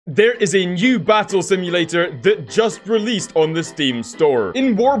there is a new battle simulator that just released on the Steam store.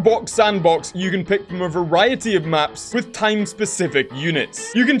 In WARBOX SANDBOX, you can pick from a variety of maps with time-specific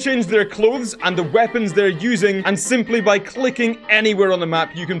units. You can change their clothes and the weapons they're using, and simply by clicking anywhere on the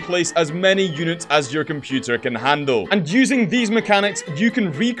map, you can place as many units as your computer can handle. And using these mechanics, you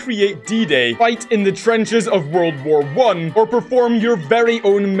can recreate D-Day, fight in the trenches of World War I, or perform your very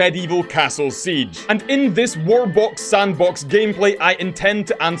own medieval castle siege. And in this WARBOX SANDBOX gameplay, I intend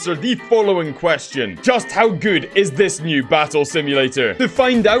to answer the following question. Just how good is this new battle simulator? To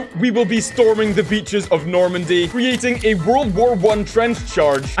find out, we will be storming the beaches of Normandy, creating a World War I trench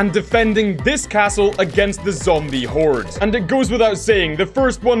charge, and defending this castle against the zombie hordes. And it goes without saying, the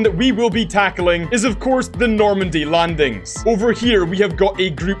first one that we will be tackling is of course the Normandy landings. Over here, we have got a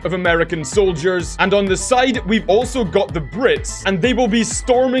group of American soldiers, and on the side, we've also got the Brits, and they will be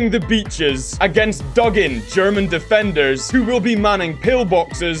storming the beaches against dug-in German defenders who will be manning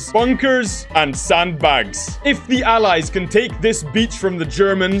pillboxes, bunkers, and sandbags. If the Allies can take this beach from the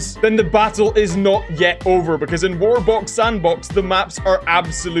Germans, then the battle is not yet over, because in WARBOX SANDBOX, the maps are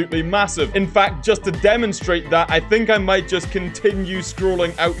absolutely massive. In fact, just to demonstrate that, I think I might just continue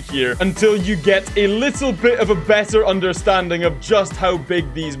scrolling out here until you get a little bit of a better understanding of just how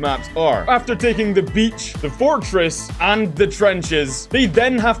big these maps are. After taking the beach, the fortress, and the trenches, they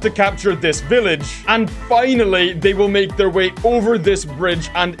then have to capture this village, and finally, they will make their way over this bridge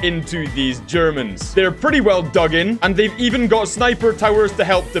and into these Germans. They're pretty well dug in, and they've even got sniper towers to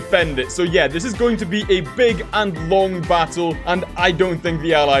help defend it. So yeah, this is going to be a big and long battle, and I don't think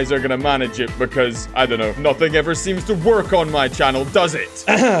the Allies are gonna manage it because, I don't know, nothing ever seems to work on my channel, does it?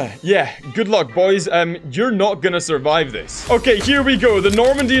 Yeah, good luck, boys. You're not gonna survive this. Okay, here we go. The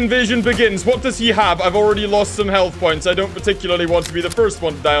Normandy invasion begins. What does he have? I've already lost some health points. I don't particularly want to be the first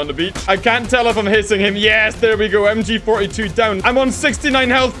one to die on the beach. I can't tell if I'm hitting him. Yes, there we go. MG42 down. I'm on 69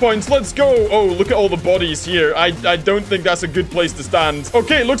 health points. Let's go. Oh, look at all the bodies here. I don't think that's a good place to stand.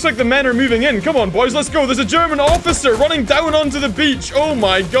 Okay, looks like the men are moving in. Come on, boys, let's go. There's a German officer running down onto the beach. Oh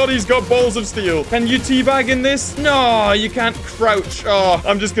my god, he's got balls of steel. Can you teabag in this? No, you can't crouch. Oh,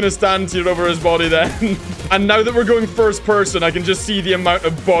 I'm just gonna stand here over his body then. And now that we're going first person, I can just see the amount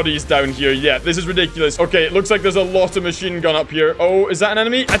of bodies down here. Yeah, this is ridiculous. Okay, it looks like there's a lot of machine gun up here. Oh, is that an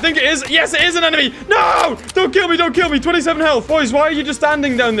enemy? I think it is. Yes, it is an enemy. No! Don't kill me, don't kill me. 27 health. Boys, why are you just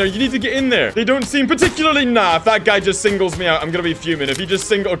standing down there? You need to get in there. They don't seem particularly... Nah, if that guy just singles me out, I'm gonna be fuming. If he just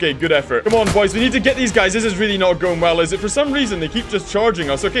single... Okay, good effort. Come on, boys, we need to get these guys. This is really not going well, is it? For some reason, they keep just charging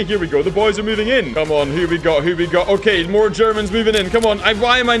us. Okay, here we go. The boys are moving in. Come on, who we got? Who we got? Okay, more Germans moving in. Come on.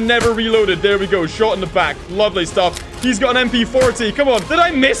 Why am I never reloaded? There we go. Shot in the back. Lovely stuff. He's got an MP40. Come on. Did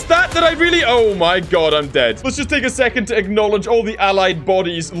I miss that? Did I really? Oh my god, I'm dead. Let's just take a second to acknowledge all the Allied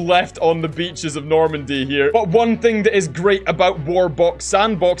bodies left on the beaches of Normandy here. But one thing that is great about WARBOX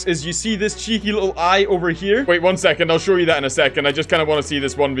SANDBOX is you see this cheeky little eye over here? Wait, 1 second. I'll show you that in a second. I just kind of want to see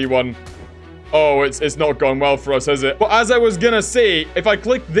this 1v1. Oh, it's not gone well for us, has it? But as I was gonna say, if I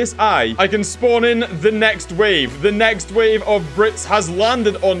click this eye, I can spawn in the next wave. The next wave of Brits has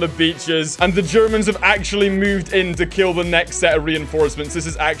landed on the beaches, and the Germans have actually moved in to kill the next set of reinforcements. This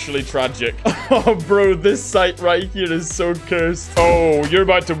is actually tragic. Oh, bro, this site right here is so cursed. Oh, you're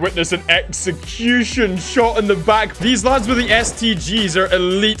about to witness an execution shot in the back. These lads with the STGs are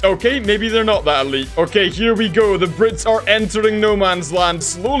elite. Okay, maybe they're not that elite. Okay, here we go. The Brits are entering no man's land,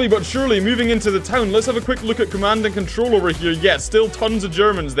 slowly but surely moving into the town. Let's have a quick look at command and control over here. Yeah, still tons of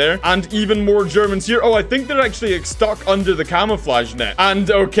Germans there, and even more Germans here. Oh, I think they're actually stuck under the camouflage net.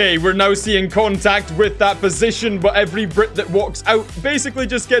 And okay, we're now seeing contact with that position, but every Brit that walks out basically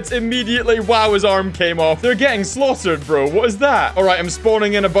just gets immediately... Wow, his arm came off. They're getting slaughtered, bro. What is that? All right, I'm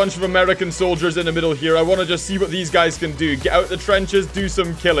spawning in a bunch of American soldiers in the middle here. I want to just see what these guys can do. Get out the trenches, do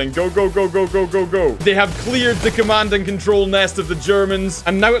some killing. Go, go, go, go, go, go, go. They have cleared the command and control nest of the Germans,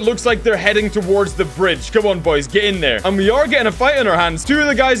 and now it looks like they're heading towards the bridge. Come on, boys, get in there. And we are getting a fight on our hands. Two of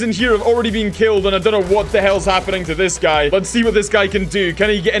the guys in here have already been killed, and I don't know what the hell's happening to this guy. Let's see what this guy can do. Can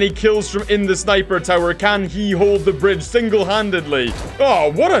he get any kills from in the sniper tower? Can he hold the bridge single-handedly?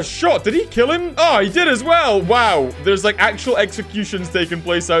 Oh, what a shot. Did he kill him? Oh, he did as well. Wow. There's like actual executions taking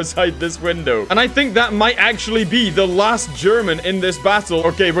place outside this window. And I think that might actually be the last German in this battle.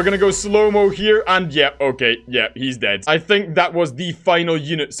 Okay, we're gonna go slow-mo here, and yeah, okay, yeah, he's dead. I think that was the final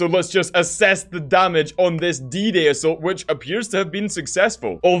unit, so let's just assess the damage on this D-Day assault, which appears to have been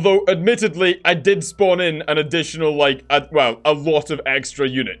successful. Although, admittedly, I did spawn in an additional, like, a lot of extra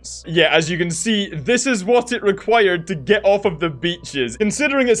units. Yeah, as you can see, this is what it required to get off of the beaches.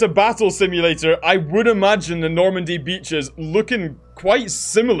 Considering it's a battle simulator, I would imagine the Normandy beaches looking quite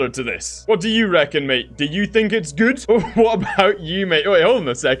similar to this. What do you reckon, mate? Do you think it's good? What about you, mate? Oh, wait, hold on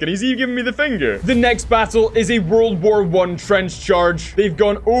a second. He's even giving me the finger. The next battle is a World War I trench charge. They've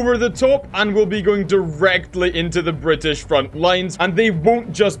gone over the top and will be going directly into the British front lines. And they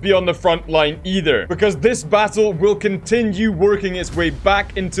won't just be on the front line either, because this battle will continue working its way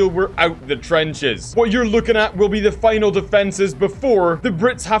back until we're out the trenches. What you're looking at will be the final defenses before the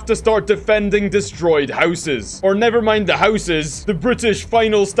Brits have to start defending destroyed houses. Or never mind the houses, the British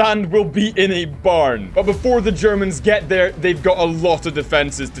final stand will be in a barn. But before the Germans get there, they've got a lot of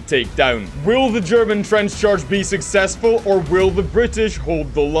defenses to take down. Will the German trench charge be successful, or will the British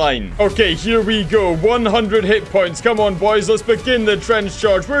hold the line? Okay, here we go. 100 hit points. Come on, boys. Let's begin the trench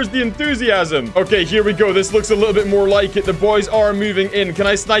charge. Where's the enthusiasm? Okay, here we go. This looks a little bit more like it. The boys are moving in. Can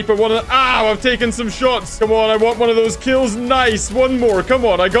I snipe at one of them? Ow, I've taken some shots. Come on, I want one of those kills. Nice. One more. Come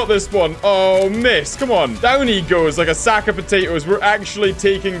on, I got this one. Oh, miss. Come on. Down he goes like a sack of potatoes. We're actually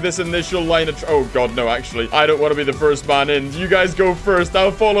taking this initial line of... Oh, God, no, actually. I don't want to be the first man in. You guys go first.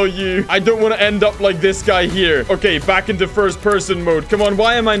 I'll follow you. I don't want to end up like this guy here. Okay, back into first-person mode. Come on,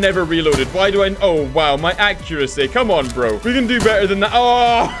 why am I never reloaded? Why do I... Oh, wow, my accuracy. Come on, bro. We can do better than that.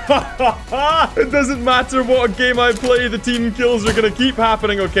 Oh! It doesn't matter what game I play. The team kills are going to keep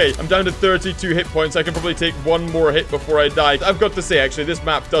happening. Okay, I'm down to 32 hit points. I can probably take one more hit before I die. I've got to say, actually, this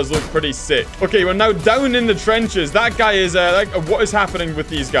map does look pretty sick. Okay, we're now down in the trenches. That guy is... what is happening with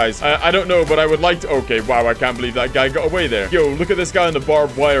these guys? I don't know, but I would like to... Okay, wow, I can't believe that guy got away there. Yo, look at this guy on the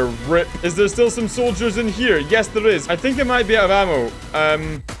barbed wire. Rip. Is there still some soldiers in here? Yes, there is. I think it might be out of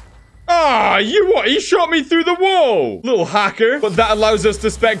ammo. Ah, you what? He shot me through the wall. Little hacker. But that allows us to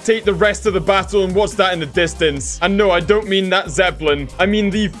spectate the rest of the battle. And what's that in the distance? And no, I don't mean that Zeppelin. I mean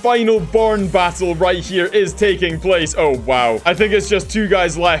the final barn battle right here is taking place. Oh, wow. I think it's just 2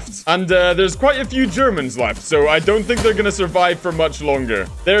 guys left. And there's quite a few Germans left. So I don't think they're going to survive for much longer.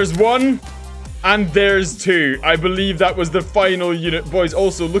 There's 1. And there's 2. I believe that was the final unit. Boys,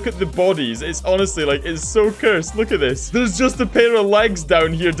 also, look at the bodies. It's honestly, like, it's so cursed. Look at this. There's just a pair of legs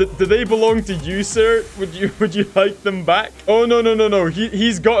down here. Do they belong to you, sir? Would you like them back? Oh, no.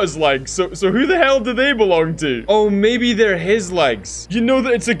 He's got his legs. So who the hell do they belong to? Oh, maybe they're his legs. You know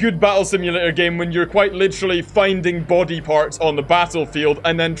that it's a good battle simulator game when you're quite literally finding body parts on the battlefield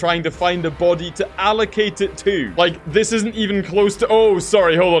and then trying to find a body to allocate it to. Like, this isn't even close to... Oh,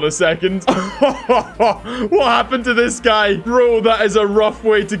 sorry. Hold on a second. What happened to this guy? Bro, that is a rough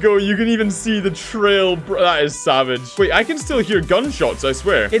way to go. You can even see the trail. Bro, that is savage. Wait, I can still hear gunshots, I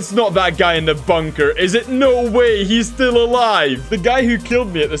swear. It's not that guy in the bunker, is it? No way. He's still alive. The guy who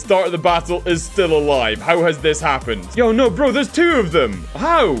killed me at the start of the battle is still alive. How has this happened? Yo, no, bro, there's 2 of them.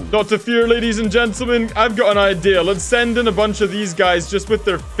 How? Not to fear, ladies and gentlemen. I've got an idea. Let's send in a bunch of these guys just with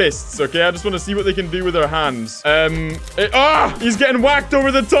their fists, okay? I just want to see what they can do with their hands. He's getting whacked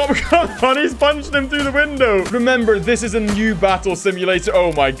over the top. Come on, he's punched him through the window. Remember, this is a new battle simulator.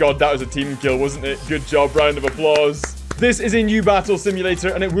 Oh my God, that was a team kill, wasn't it? Good job. Round of applause. This is a new battle simulator,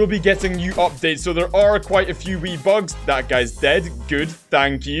 and it will be getting new updates, so there are quite a few wee bugs. That guy's dead. Good,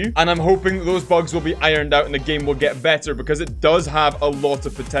 thank you. And I'm hoping that those bugs will be ironed out and the game will get better, because it does have a lot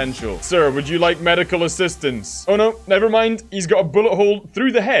of potential. Sir, would you like medical assistance? Oh no, never mind. He's got a bullet hole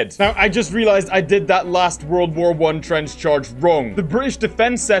through the head. Now, I just realized I did that last World War I trench charge wrong. The British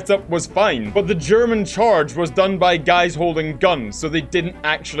defense setup was fine, but the German charge was done by guys holding guns, so they didn't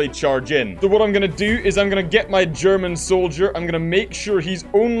actually charge in. So what I'm gonna do is I'm gonna get my German soldier. I'm gonna make sure he's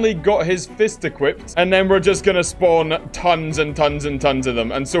only got his fist equipped, and then we're just gonna spawn tons and tons and tons of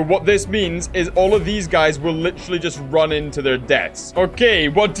them. And so what this means is all of these guys will literally just run into their deaths. Okay,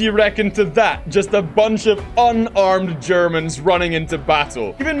 what do you reckon to that? Just a bunch of unarmed Germans running into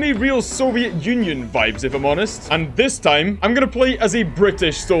battle. Giving me real Soviet Union vibes, if I'm honest. And this time, I'm gonna play as a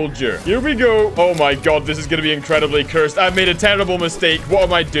British soldier. Here we go. Oh my God, this is gonna be incredibly cursed. I've made a terrible mistake. What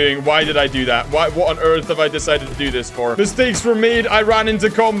am I doing? Why did I do that? What on earth have I decided to do this for? Mistakes were made. I ran into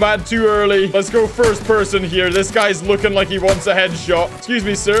combat too early. Let's go first person here. This guy's looking like he wants a headshot. Excuse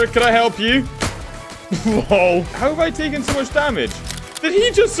me, sir. Can I help you? Lol. How have I taken so much damage? Did he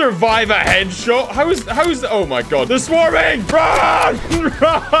just survive a headshot? How is oh my God. They're swarming! Run!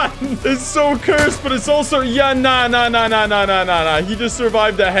 Run! It's so cursed, but it's also, yeah, nah. He just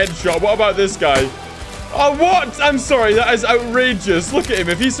survived a headshot. What about this guy? Oh, what? I'm sorry. That is outrageous. Look at him.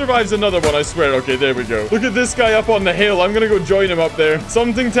 If he survives another one, I swear. Okay, there we go. Look at this guy up on the hill. I'm gonna go join him up there.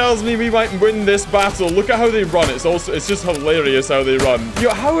 Something tells me we might win this battle. Look at how they run. It's just hilarious how they run. Yo,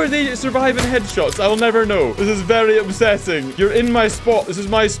 how are they surviving headshots? I'll never know. This is very upsetting. You're in my spot. This is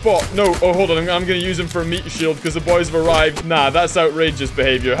my spot. No. Oh, hold on. I'm gonna use him for a meat shield because the boys have arrived. Nah, that's outrageous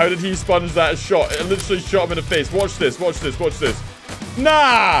behavior. How did he sponge that shot? It literally shot him in the face. Watch this. Watch this. Watch this.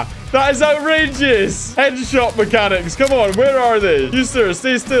 Nah! That is outrageous! Headshot mechanics, come on, where are they? You, sir,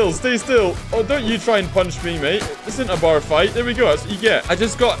 stay still, stay still. Oh, don't you try and punch me, mate. This isn't a bar fight. There we go, that's what you get.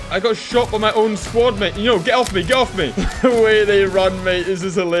 I got shot by my own squad, mate. You know, get off me, get off me. The way they run, mate, this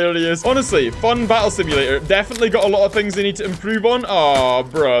is hilarious. Honestly, fun battle simulator. Definitely got a lot of things they need to improve on. Aw,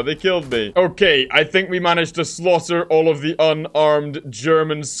 bruh, they killed me. Okay, I think we managed to slaughter all of the unarmed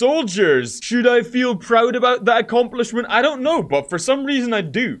German soldiers. Should I feel proud about that accomplishment? I don't know, but for some reason I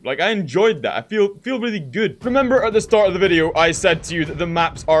do. Like, I enjoyed that. I feel really good. Remember at the start of the video, I said to you that the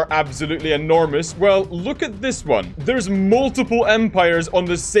maps are absolutely enormous. Well, look at this one. There's multiple empires on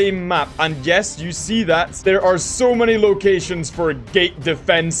the same map. And yes, you see that. There are so many locations for gate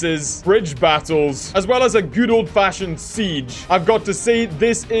defenses, bridge battles, as well as a good old-fashioned siege. I've got to say,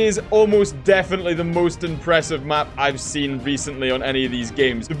 this is almost definitely the most impressive map I've seen recently on any of these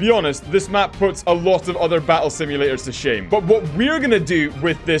games. To be honest, this map puts a lot of other battle simulators to shame. But what we're gonna do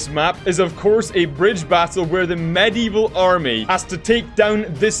with this map is, of course, a bridge battle where the medieval army has to take down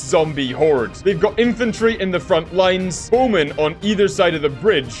this zombie horde. They've got infantry in the front lines, bowmen on either side of the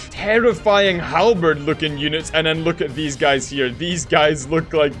bridge, terrifying halberd-looking units, and then look at these guys here. These guys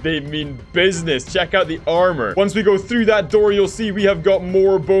look like they mean business. Check out the armor. Once we go through that door, you'll see we have got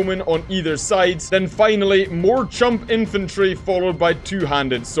more bowmen on either side. Then finally, more chump infantry followed by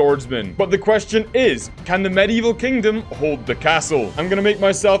two-handed swordsmen. But the question is, can the medieval kingdom hold the castle? I'm gonna make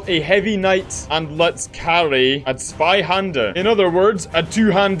myself a heavy knight and let's carry a zwei-hander. In other words, a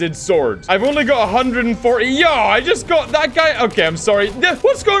two-handed sword. I've only got 140. Yo, I just got that guy. Okay, I'm sorry.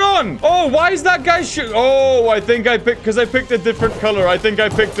 What's going on? Oh, why is that guy shoot? Oh, I think I picked, because I picked a different color. I think I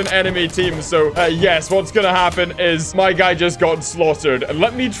picked an enemy team. So, yes, what's gonna happen is my guy just got slaughtered. And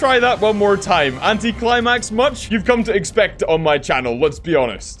let me try that one more time. Anticlimax much? You've come to expect it on my channel, let's be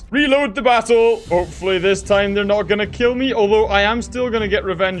honest. Reload the battle. Hopefully this time they're not gonna kill me, although I am still gonna get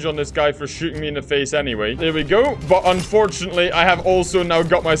revenge on this guy for shooting me in the face anyway. There we go. But unfortunately, I have also now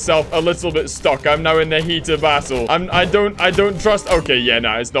got myself a little bit stuck. I'm now in the heat of battle. I don't trust. Okay, yeah,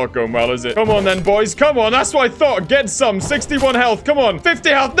 nah, it's not going well, is it? Come on then, boys. Come on. That's what I thought. Get some. 61 health. Come on. 50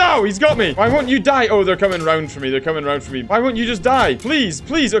 health. No, he's got me. Why won't you die? Oh, they're coming round for me. They're coming round for me. Why won't you just die? Please,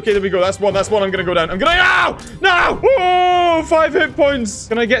 please. Okay, there we go. That's one. That's one. I'm gonna go down. I'm gonna. Ow! No! Oh, 5 hit points.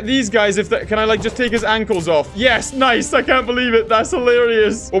 Can I get these guys? Can I like just take his ankles off? Yes, nice. I can't believe it. That's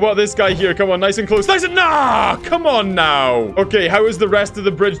hilarious. What about this guy here? Come on, nice and close. Nice and nah! Come on now. Okay, how is the rest of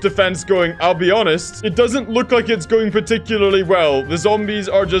the bridge defense going? I'll be honest, it doesn't look like it's going particularly well. The zombies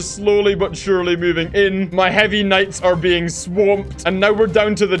are just slowly but surely moving in. My heavy knights are being swamped. And now we're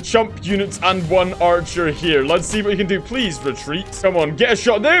down to the chump units and one archer here. Let's see what we can do. Please retreat. Come on, get a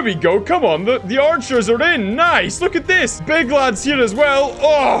shot. There we go. Come on. The archers are in. Nice. Look at this. Big lad's here as well.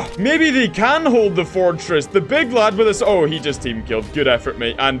 Oh, maybe they can hold the fortress. The big lad with us. Oh, he just team killed. Good effort,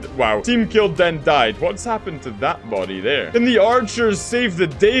 mate. And wow, team killed then died. What's happened to that body there? Can the archers save the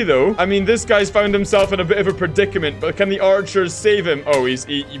day though? I mean, this guy's found himself in a bit of a predicament, but can the archers save him? Oh,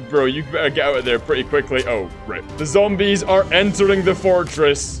 bro, you better get out of there pretty quickly. Oh, rip. The zombies are entering the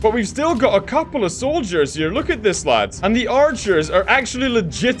fortress, but we've still got a couple of soldiers here. Look at this, lads. And the archers are actually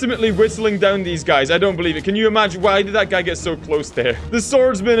legitimately whittling down these guys. I don't believe it. Can you imagine? Why did that guy get so close there? The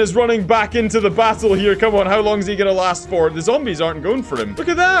swordsman is running back into the battle here. Come on, how long is he gonna last for? The zombies aren't going for him. Look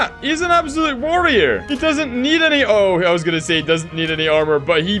at that. He's an absolute warrior. He doesn't need any... Oh, I was gonna say he doesn't need any armor,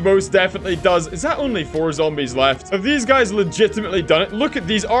 but he most definitely does. Is that only 4 zombies left? Have these guys legitimately done it? Look at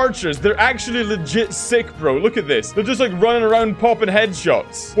these archers. They're actually legit sick, bro. Look at this. They're just like running around popping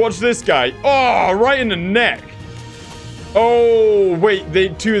headshots. Watch this guy. Oh, right in the neck. Oh, wait,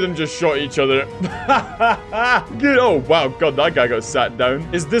 two of them just shot each other. Good. Oh, wow. God, that guy got sat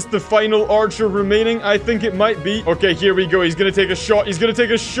down. Is this the final archer remaining? I think it might be. Okay, here we go. He's gonna take a shot. He's gonna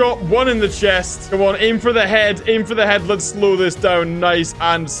take a shot. One in the chest. Come on, aim for the head. Aim for the head. Let's slow this down. Nice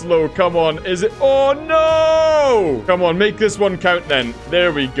and slow. Come on. Is it? Oh, no! Come on, make this one count then.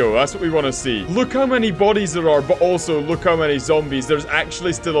 There we go. That's what we want to see. Look how many bodies there are, but also look how many zombies. There's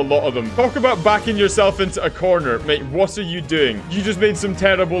actually still a lot of them. Talk about backing yourself into a corner. Mate, what are you doing? You just made some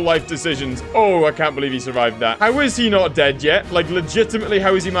terrible life decisions. Oh, I can't believe he survived that. How is he not dead yet? Like, legitimately,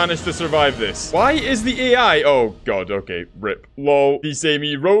 how has he managed to survive this? Why is the AI? Oh, God. Okay. Rip. Lol. He say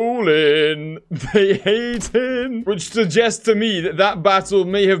me rolling. They hate him. Which suggests to me that that battle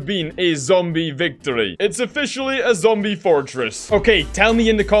may have been a zombie victory. It's officially a zombie fortress. Okay, tell me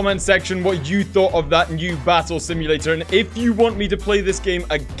in the comment section what you thought of that new battle simulator. And if you want me to play this game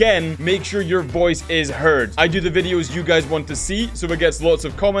again, make sure your voice is heard. I do the videos you guys guys want to see, so it gets lots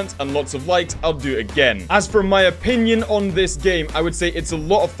of comments and lots of likes, I'll do it again. As for my opinion on this game, I would say it's a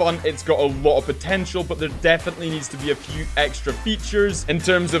lot of fun. It's got a lot of potential, but there definitely needs to be a few extra features in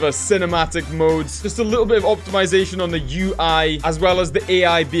terms of a cinematic modes, just a little bit of optimization on the UI, as well as the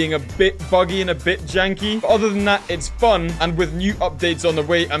AI being a bit buggy and a bit janky. But other than that, it's fun, and with new updates on the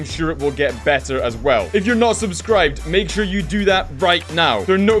way, I'm sure it will get better as well. If you're not subscribed, make sure you do that right now.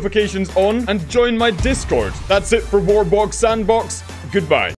 Turn notifications on and join my Discord. That's it for WARBOX Sandbox. Goodbye.